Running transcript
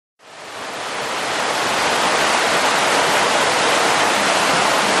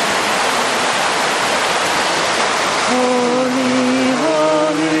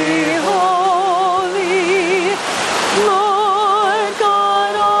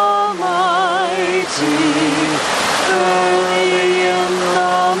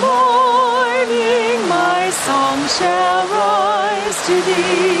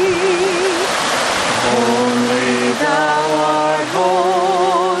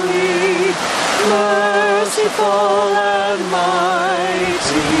merciful and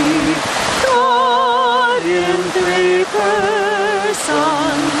mighty, God in three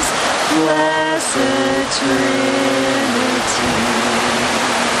persons, blessed Trinity.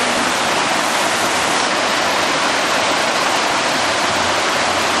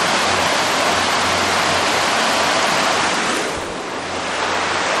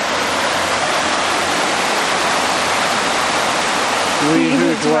 We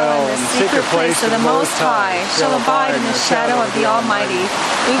who dwell in the secret place of the Most High shall abide in the shadow of the Almighty.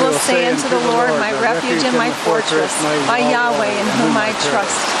 We will say unto the Lord, my refuge and my fortress, my Yahweh in whom I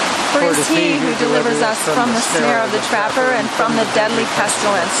trust. For it is He who delivers us from the snare of the trapper and from the deadly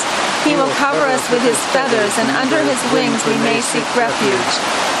pestilence. He will cover us with His feathers, and under His wings we may seek refuge.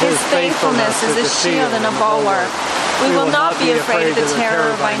 His faithfulness is a shield and a bulwark. We will not be afraid of the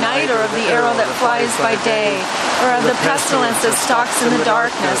terror by night, or of the arrow that flies by day, or of the pestilence that stalks in the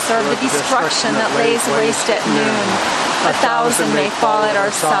darkness, or of the destruction that lays waste at noon. 1,000 may fall at our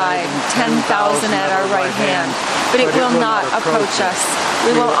side, 10,000 at our right hand, but it will not approach us.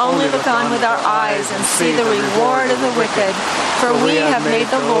 We will only look on with our eyes and see the reward of the wicked. For we have made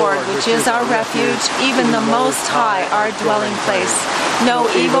the Lord, which is our refuge, even the Most High, our dwelling place. No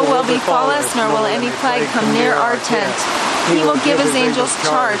evil will befall us, nor will any plague come near our tent. He will give His angels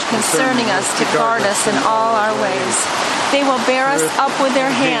charge concerning us to guard us in all our ways. They will bear us up with their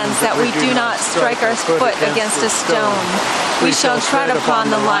hands, that we do not strike our foot against a stone. We shall tread upon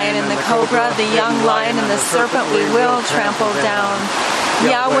the lion and the cobra, the young lion and the serpent we will trample down.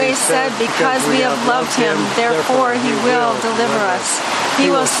 Yahweh said, because we have loved Him, therefore He will deliver us.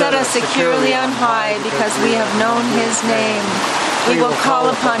 He will set us securely on high, because we have known His name. We will call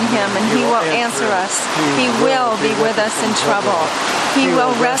upon Him, and He will answer us. He will be with us in trouble. He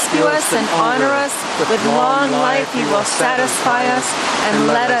will rescue us and honor us. With long life He will satisfy us and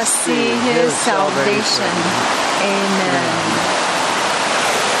let us see His salvation. Amen.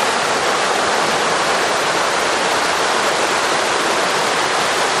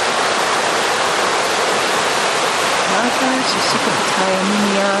 Shishikapataya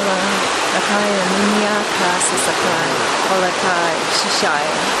Miniala, Akaya Miniaka Sasakai, Olakai, Shishai,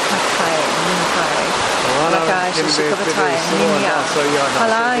 Hakai, Minikai, Lakai, Shishikapataya Minia,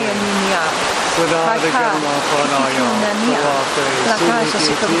 Halaya Minia, Haka, Nania, Lakai,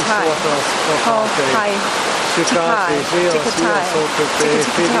 Shishikapataya, Hokai, Tikai, Tikatai,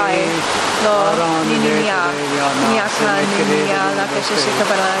 Tikatikai, Lo, Ninia, Niaka, Ninia, Laka,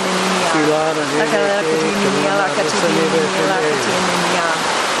 Shishikapataya Ninia, Laka, Ninia, Laka, Ninia,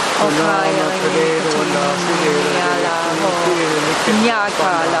 Okaya, Ninia, Laho,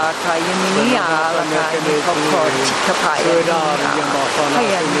 Nyaka, Laka, Ninia, Laka, Nikoko, Tikapaya,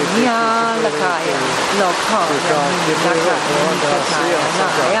 Haya, Ninia, Lakaya, Loko, Laka, Nikataya,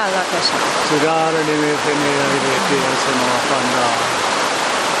 Laya, Lakasha.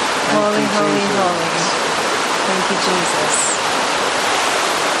 Holy, holy, holy. Thank you, Jesus.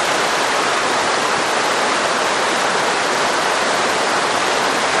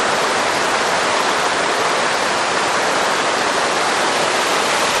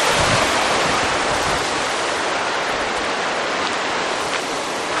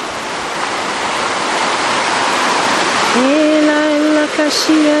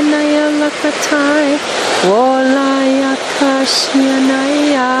 Kashianaya lakatai, Wolaya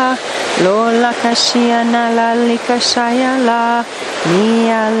kashianaya, Lola kashiana la likashaya la,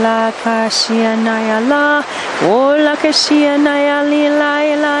 Nia la kashianaya la, Wola kashianaya li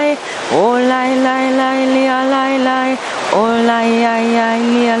lai lai, Olai lai lai lia lai lai, Olai ai ai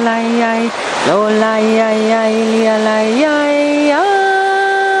lia lai ai, Lolai ai ai lia lai ai.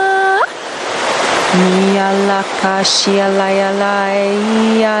 Nia la kashia lai lai,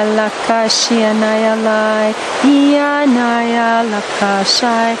 ia la kashia naya lai, ia naya la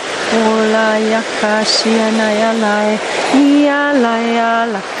kashai, ola ya kashia naya lai, ia la ya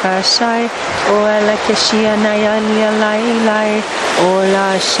la kashai, ola kashia naya lia lai lai, ola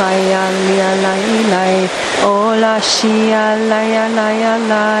shaya lia lai lai, ola shia la ya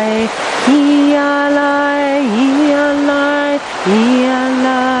lai, ia lai, ia lai, ia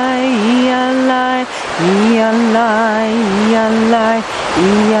lai, ia lai. Ialai, ialai,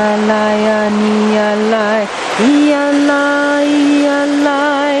 ialai, anialai, ialai,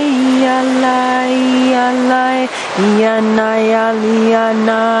 ialai, ialai, ialai, ianai,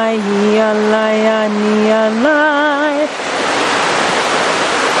 alianai, ialai, anialai.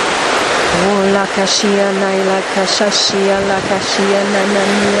 Oh, la kashia nai, la kashashia, la kashia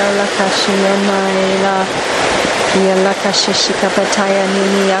nanania, la kashia nai, la. Yalakashishikapataya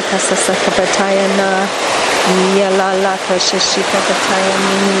Niniakasasakapataya na Yalalakashishikapataya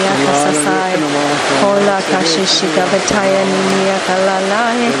Niniakasasai Olakashishikapataya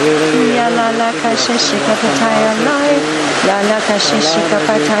Niniakalalai Yalalakashishikapataya lai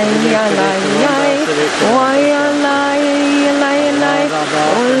Lalakashishikapataya Yalayai Wayalai Yalayalai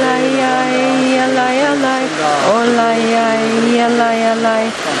Olayai Yalayalai Olayai Yalayalai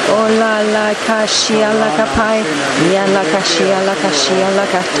Olalakashialakapai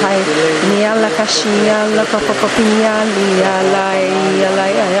Yalakashialakatai Nialakashialakapapia Lialai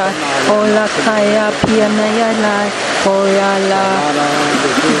Yalaya Olakaya Pianayalai Oyala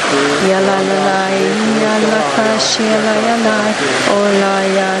Yalalai Yalakashialayalai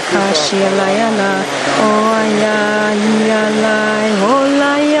Olaya Kashialayala Oya Yalai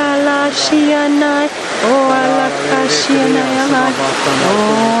Olayala Shianai Oalakashianayalai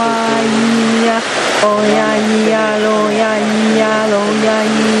Oya Oya ya lo ya ya lo ya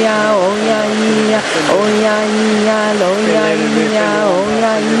ya oya ya oya ya lo ya ya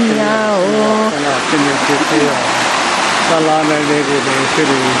oya ya o Salana de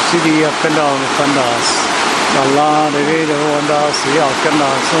Fili, Sidia Canal Candas, Salana de Honda, Sia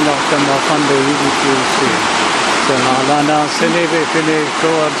Canal, Sona Cana Fanda, Salana, Senebe Fili,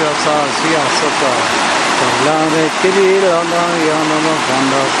 Coa, Sia Sota, Salana, Kiri, Lana, Yana,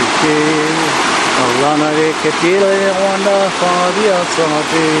 Fanda, Pike, Salana de Ketila, Honda, Fadia,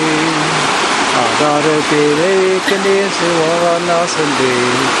 Sonati, Adare Pele, Candice, Wana,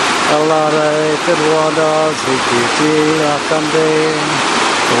 Sunday. Alara Kedwada Zikiti Akande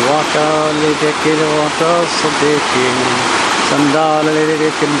Waka Lideki Wata Sodeki Sandala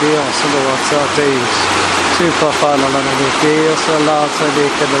Lidikin Dio Sandawata Days Super Fala Lanaki Salasa de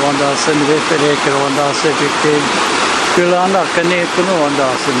Kedwanda Sandvifere Kedwanda Sediki Kulanda Kane Kunuanda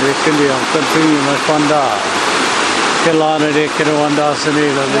Sandvikin Continue my Fanda Kelana de Kedwanda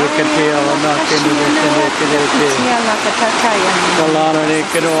Sanila Likati Alana Kennedy Kalana de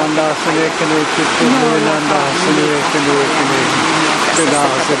Kedwanda Sanekane Kipunanda Sanekane Seda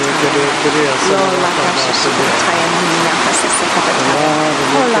Sedekade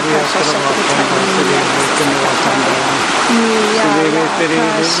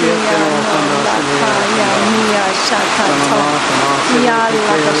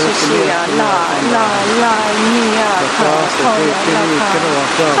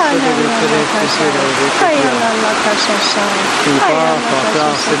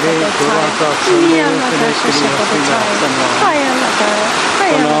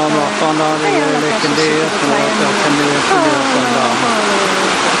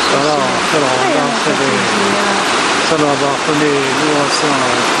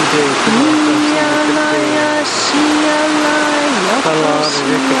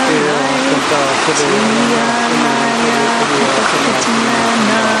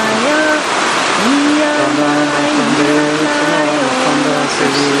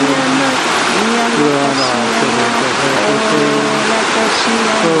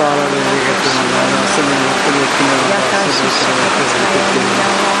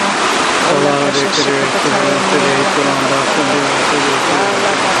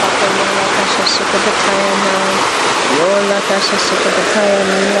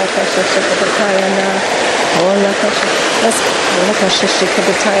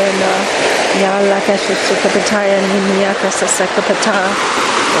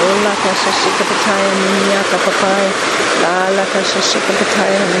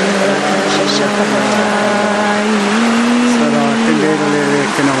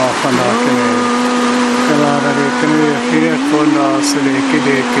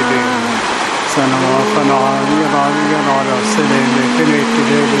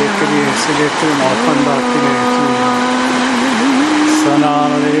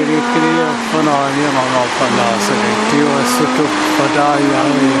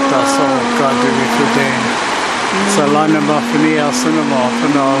Salana Mafia Cinema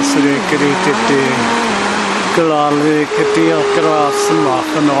Fana Sri Kiriti Kalali Kiti Kras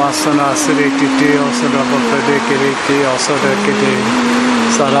Mafanasana Sri Kiti Osada Kiriti Osada Kiti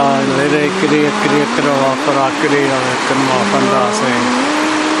Sara Lere Kiri Kira Farakiri Kanma Pandase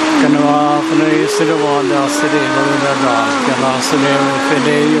Kanwa Fana Sidawanda Sri Lada Kala Sri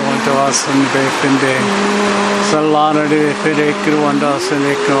Fede Yontasan Befinde Salana de Fede Kirwanda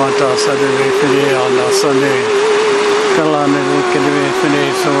Sri Kwanta Sadi Fede on Sunday Kalana can be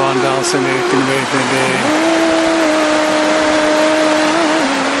finished around us and it can be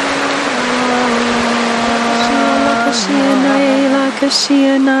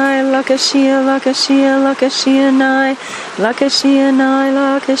Lakashianai, Lakashia, Lakashia, Lakashianai, Lakashianai,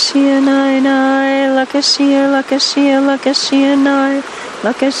 Lakashianai, Lakashia, Lakashia, Lakashianai,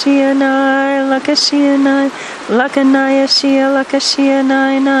 Lakashianai, Lakashianai, Lakanaya Shia,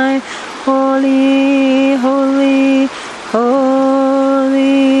 Lakashianai, Holy, Holy,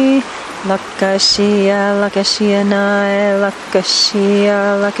 Holy. Lakashia, Lakashianai,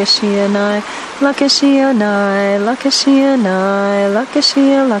 Lakashia, Lakashianai, Lakashianai, Lakashianai,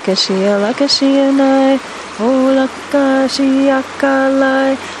 Lakashia, Lakashia, Lakashianai, O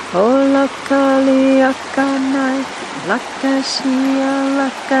Lakashiakalai, O Lakaliakanai, Lakashia,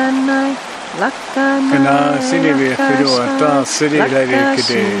 Lakanai, Kana sini be fido ta siri la de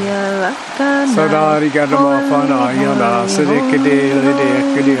kide. Sadari gada ma fana yana siri kide la de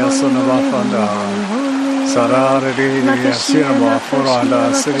kide asana ma fana. Sarare de asira ma fana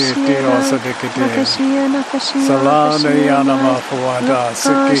siri te asade kide. Salana yana ma fana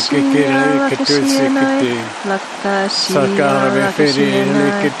siki kike kite sikite. Sakara be firi le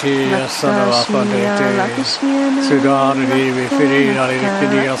kite asana ma fana te. Sadari de be firi la de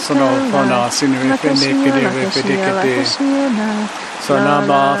kide asana ma fana. Sinne fene kide fene kide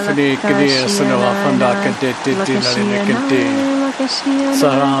sanaba fene kide sanaba fanda kide titi nalene kide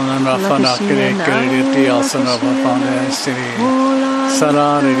sarana na fanda kide kide sanaba fanda siri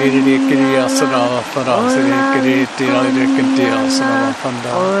sarana kide kide sanaba fanda siri kide nalene kide sanaba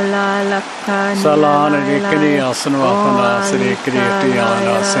fanda salana kide sanaba fanda siri kide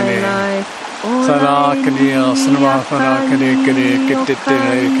nalene siri Sara kaniya sanwa fara kane kare kete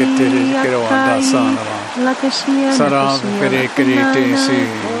kete kare wanda sanwa Sara kare kare te si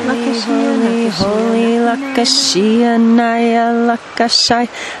Holy, holy, Lakashianaya, Lakashai,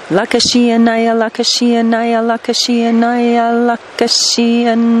 Lakashianaya, Lakashianaya, Lakashianaya,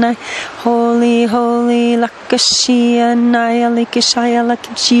 Lakashianai, Holy, holy, Lakashianaya, Lakashaya,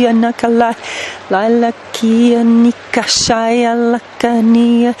 Lakashianakalai, Lalakianikashaya,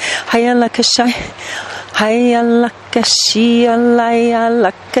 Lakania, Haya Lakashai, Haya Lakashia, Laya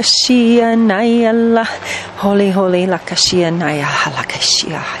Lakashia, Nayala, Holy, holy, Lakashianaya,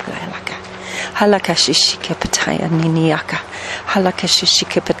 Halakashia, Halaka. Halakashishike pataya niniaka.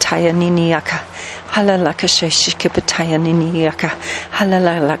 Halakashishike pataya niniaka. Halalakashishike pataya niniaka.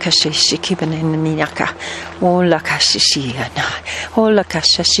 Halalakashishike niniaka. Olakashishiana.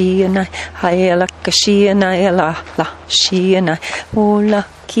 Olakashishiana. Hayalakashiana. La shiana.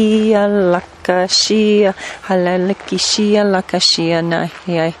 Olakia lakashia. Halalakishia lakashiana.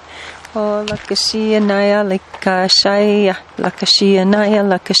 Yay. Oh, Lakashianaya, Lakashaya, Lakashianaya,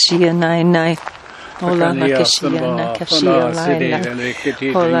 Lakashianai. Ola Lakashiana, Kashia, Lila.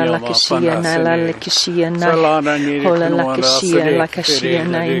 Ola Lakashiana, Lakashiana. Ola Lakashia,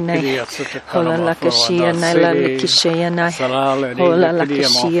 Lakashianai. Ola Lakashiana, Lakashiana. Ola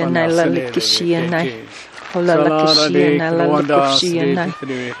Lakashiana, Lakashiana. Ola Lakashiana, Lakashiana.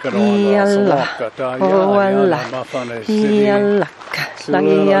 Yalla. Oh, Allah. Yalla.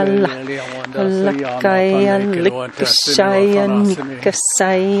 Layala, Lakaya, Likashaya,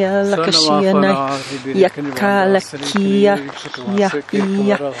 Nikasaya, Lakashiana, Yakalakia,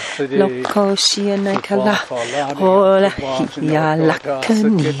 Yakia, Lokoshiana, Kala, Hola,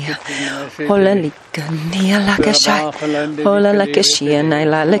 Yalakania, Hola Likania, Lakashai, Hola Lakashiana,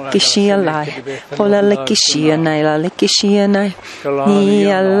 Lakashiana, Hola Lakashiana, Lakashiana,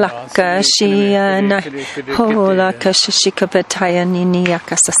 Yalakashiana, Hola Kashishikapataya.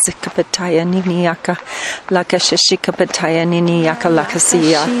 Niniaka sasikapataya niniaka lakashishikapataya niniaka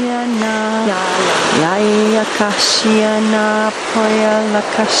lakasia yakashiana poya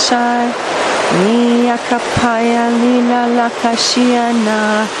lakashai niyaka paya lila lakashiana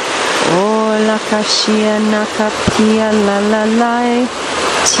o lakashiana kapia lalalai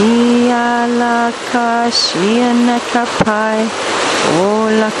tia lakashiana kapai o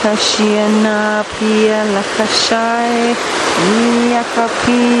lakashiana pia lakashai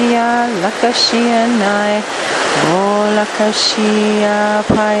Yakapia lakashianai, o lakashia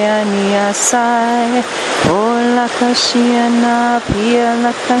payania sai, o lakashiana pia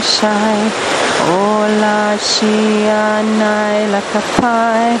lakashai, o lakashianai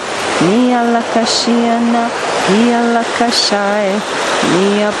lakapai, nia lakashiana pia lakashai,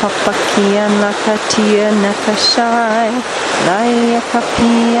 nia papakia lakatia nakashai, laya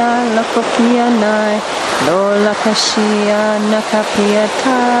kapia lakopianai. Lola kashia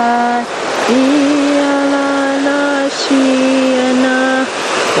nakapiata iala la shiana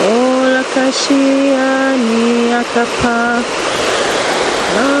ola kashia ni akapa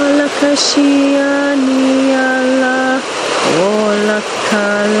lola kashia ni ala Ola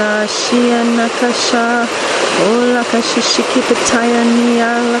kala shia nakasha. Ola kashishiki pataya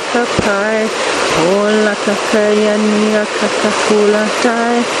niya lakapai. Ola kakaya niya kakakula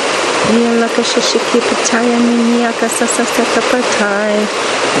tai. Niya lakashishiki pataya niya kasasasaka patai.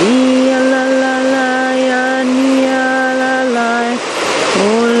 Niya la la la ya niya la la.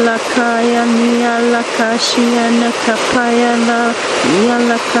 Ola kaya niya lakashia nakapaya la. Niya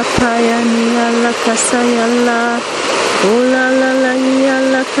lakapaya niya lakasaya la. Ola la la ya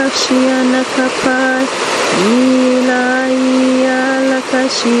lakashia nakapai. Ila ya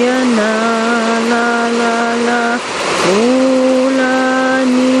lakashia na la la la. Ola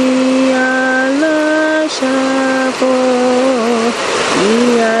ni ala shabo.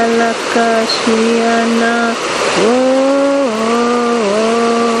 Ia lakashia na.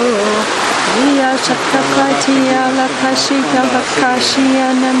 Shakapatiya lakashika lakashia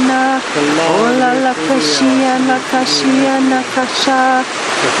nana. Ola lakashia lakashia nakasha.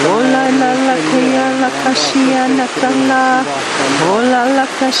 Ola la lakaya lakashia nakala. Ola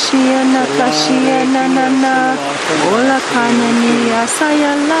lakashia nakashia nanana. Ola kananiya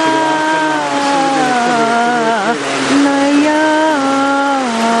sayala. Naya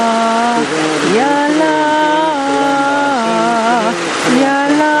yala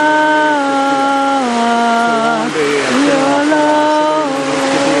yala.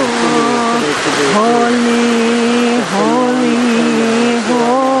 Holy, holy,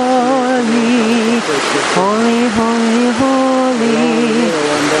 holy, holy, holy, holy, holy,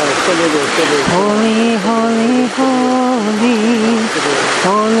 holy,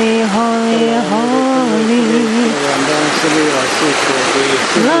 holy, holy, holy,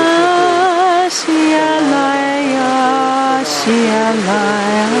 La shia laya, shia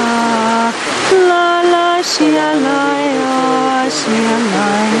laya, la la shia laya, shia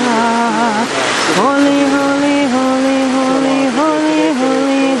laya. Holy, holy, holy, holy, holy,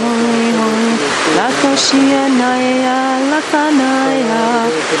 holy, holy, holy. Lakashia naya, lakanaya.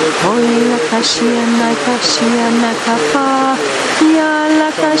 Holy lakashia nakashia nakapa. Ya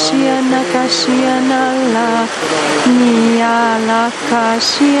lakashia nakashia nala. Ya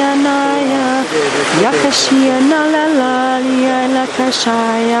lakashia naya. Yakashia nala, ya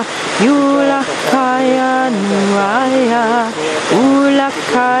lakashaya. Yulakaya nuaya.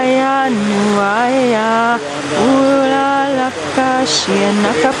 Ulakaya nuaya. Ulalakashia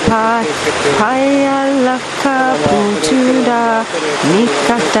nakapai. Paya lakaputuda.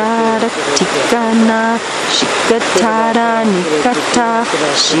 Nikatara tikana. Shikatara nikata.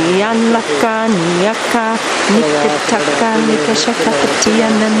 Shianlaka niyaka. Nikataka nikashakapatia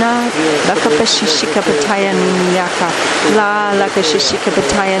nana. Lakapashishikapataya niyaka. La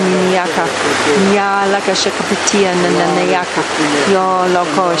lakashishikapataya niyaka. Ya lakashakapatia nanayaka. Yo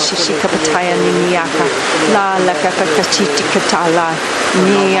loko shishikapataya niyaka. La lakakakachitikatala.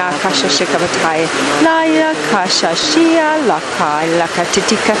 Niyaka shishikapataya. La yakasha shia laka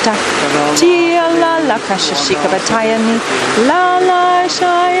lakatitikata. Tia la lakashishikapataya ni. La la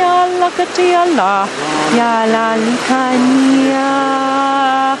shaya lakatia la. Ya la likania.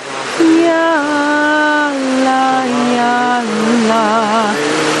 Ya la ya la.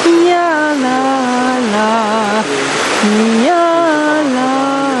 Ya la la. Ya la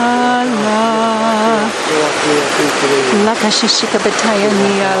la. Lakashishika bataya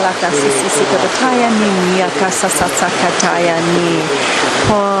ni lakasisika bataya ni yakasasasa kataya ni.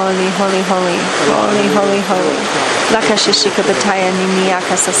 Holy, holy, holy, holy, holy, holy. Lakashishika bataya ni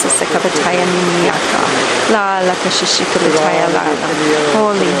yakasasaka bataya ni yaka. La lakashishika bataya la.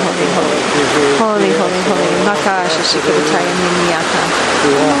 Holy, holy, holy, holy, holy, holy. Lakashishika bataya ni yaka.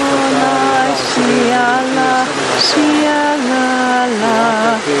 Ola shiala, shiala la.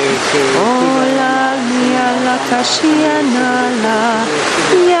 Ola yala kashiana la.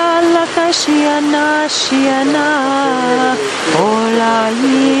 Yala kashiana shiana. Ola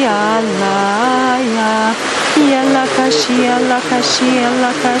yala ya. Yala kashia la kashia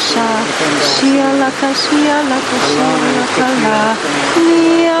la kasha. Shia la kashia la kasha la kala.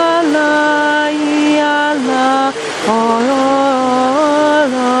 Yala yala.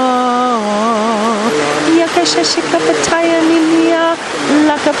 Yakashashika pataya niya.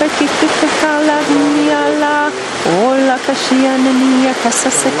 Lakapakikakala niya la. O lakashia niya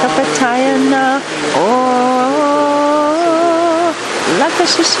kasasaka pataya na.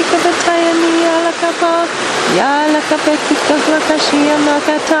 Lakashishika bataya niya lakapa. Ya lakapekika lakashia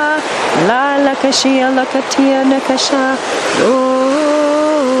lakata. La lakashia lakatia nakasha.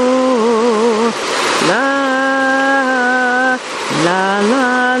 La la la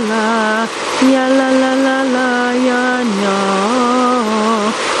la. Ya la la la la ya no.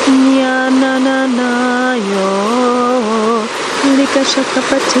 Ya na na na yo.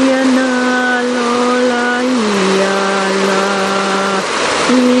 Shakapatiana Lola Yala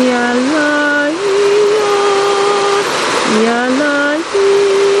Yala Yala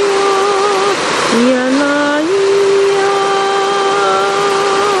Yala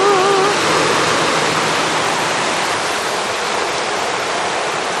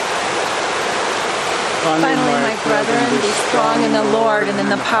Finally, my brethren, be strong in the Lord and in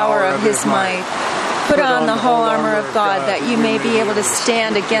the power of His might. Put on the whole armor of God, that you may be able to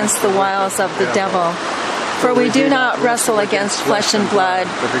stand against the wiles of the devil. For we do not wrestle against flesh and blood,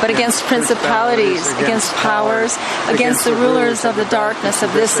 but against principalities, against powers, against the rulers of the darkness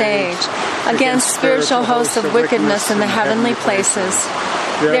of this age, against spiritual hosts of wickedness in the heavenly places.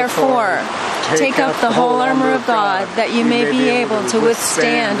 Therefore, take up the whole armor of God, that you may be able to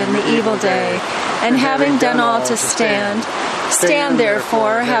withstand in the evil day, and having done all to stand, stand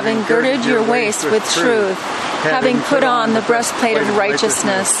therefore, having girded your waist with truth, having put on the breastplate of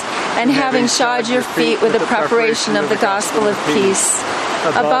righteousness, and having shod your feet with the preparation of the gospel of peace.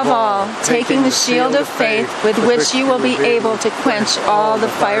 Above all, taking the shield of faith, with which you will be able to quench all the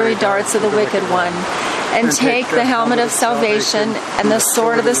fiery darts of the wicked one, and take the helmet of salvation and the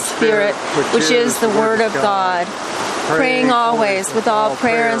sword of the Spirit, which is the word of God, praying always with all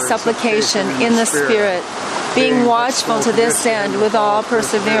prayer and supplication in the Spirit, being watchful to this end with all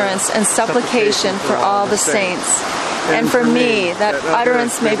perseverance and supplication for all the saints, and for me, that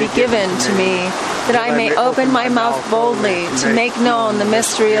utterance may be given to me, that I may open my mouth boldly to make known the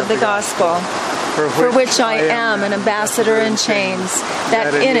mystery of the gospel, for which I am an ambassador in chains,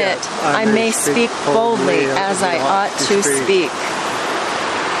 that in it I may speak boldly as I ought to speak.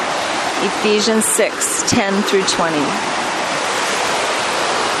 Ephesians 6:10 through 20.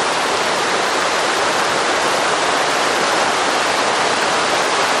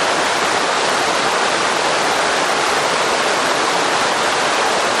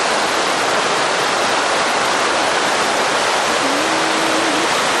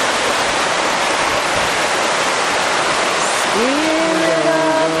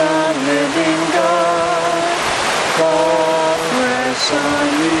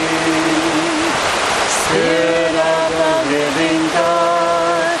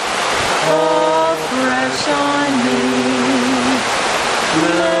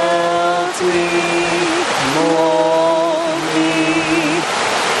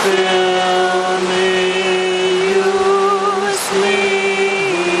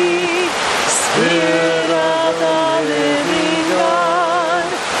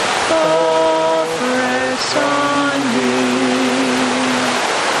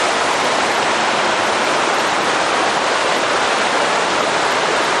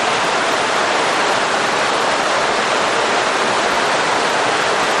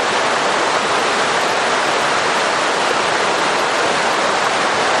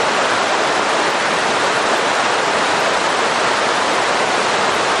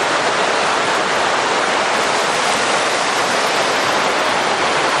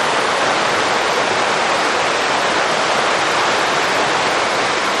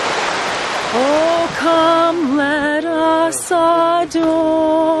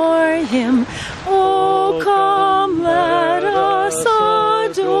 Adore Him. Oh, come, let us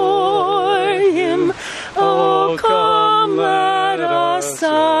adore Him. Oh, come, let us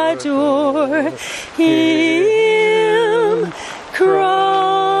adore Him.